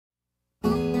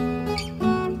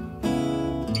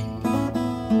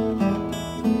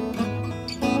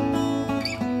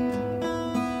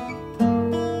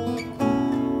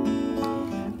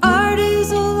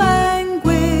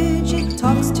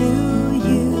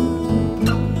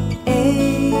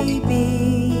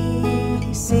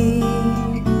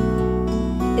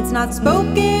not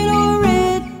spoken or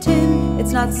written,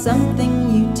 it's not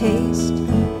something you taste,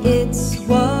 it's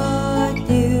what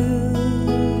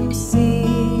you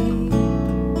see.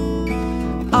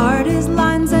 Art is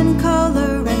lines and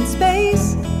color and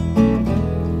space.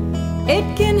 It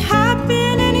can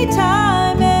happen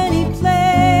anytime, any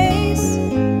place.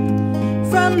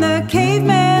 From the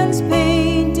caveman's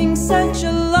painting such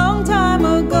a long time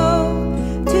ago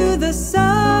to the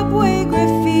subway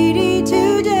graffiti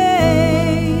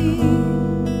today,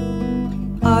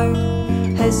 art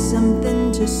has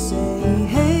something to say.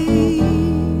 Hey,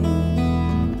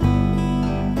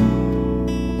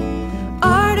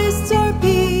 artists are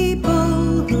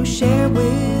people who share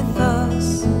with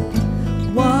us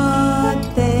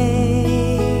what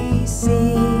they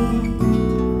see.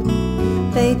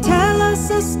 They tell us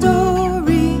a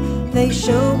story, they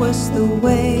show us the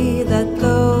way that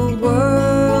the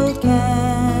world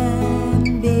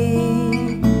can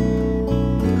be.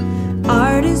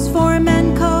 Art is form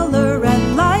and color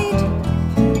and light.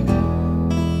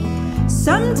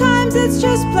 Sometimes it's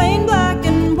just plain black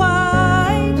and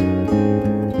white.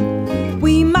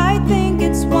 We might think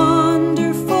it's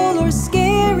wonderful or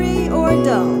scary or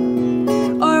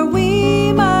dull, or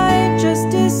we might just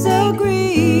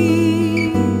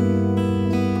disagree.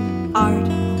 Art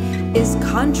is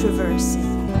controversy.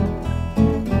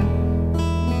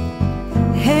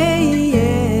 Hey,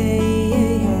 yeah.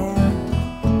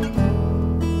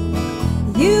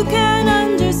 You can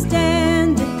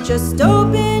understand it, just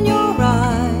open your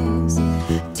eyes.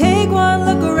 Take one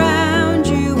look around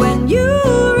you and you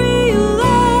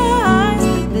realize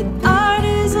that art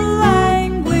is a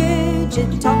language,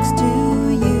 it talks to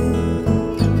you.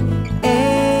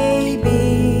 A, B,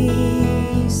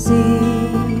 C.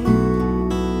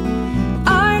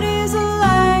 Art is a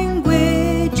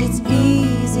language, it's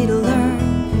easy to learn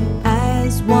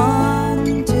as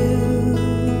 1,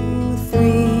 2,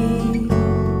 3.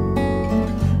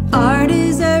 Art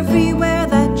is everywhere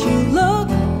that you look.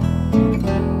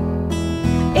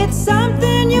 It's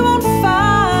something you won't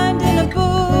find in a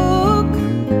book,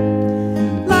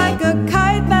 like a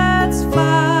kite that's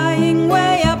flying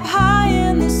way up high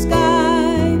in the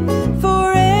sky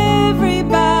for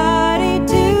everybody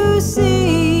to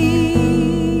see.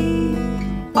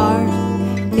 Art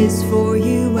is for